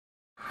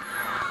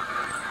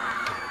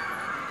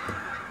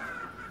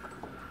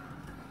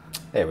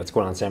Hey, what's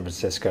going on, San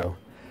Francisco?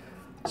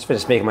 Just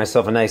finished making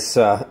myself a nice,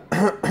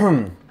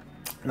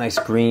 nice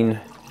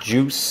green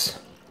juice.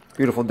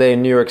 Beautiful day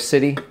in New York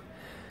City.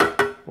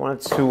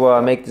 Wanted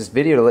to make this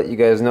video to let you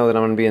guys know that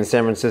I'm going to be in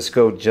San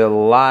Francisco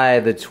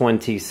July the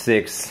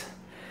 26th,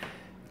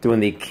 doing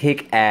the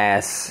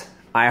kick-ass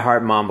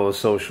IHeartMambo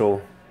social.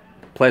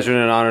 Pleasure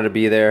and an honor to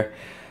be there.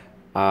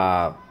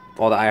 All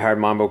the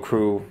IHeartMambo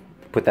crew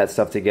put that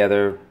stuff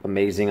together.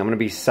 Amazing. I'm going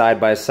to be side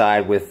by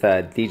side with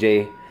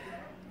DJ.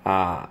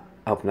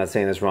 I hope I'm not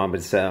saying this wrong, but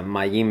it's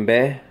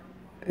Mayimbe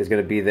is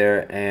going to be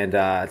there, and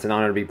it's an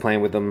honor to be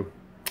playing with them.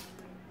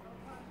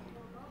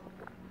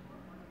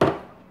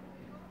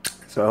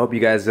 So I hope you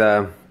guys,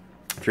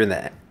 if you're in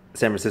the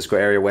San Francisco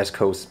area, West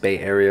Coast, Bay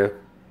Area,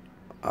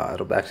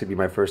 it'll actually be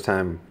my first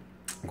time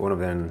going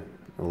over there in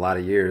a lot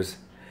of years.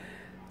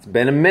 It's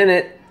been a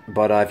minute,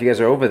 but if you guys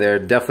are over there,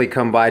 definitely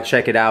come by,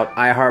 check it out.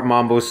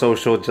 IHeartMambo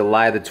Social,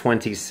 July the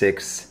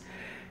 26th.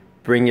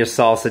 Bring your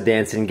salsa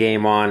dancing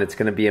game on. It's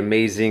going to be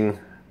amazing.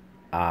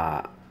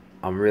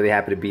 I'm really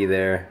happy to be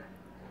there.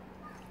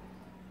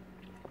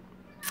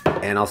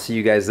 And I'll see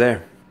you guys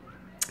there.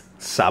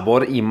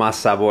 Sabor y más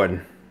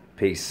sabor.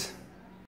 Peace.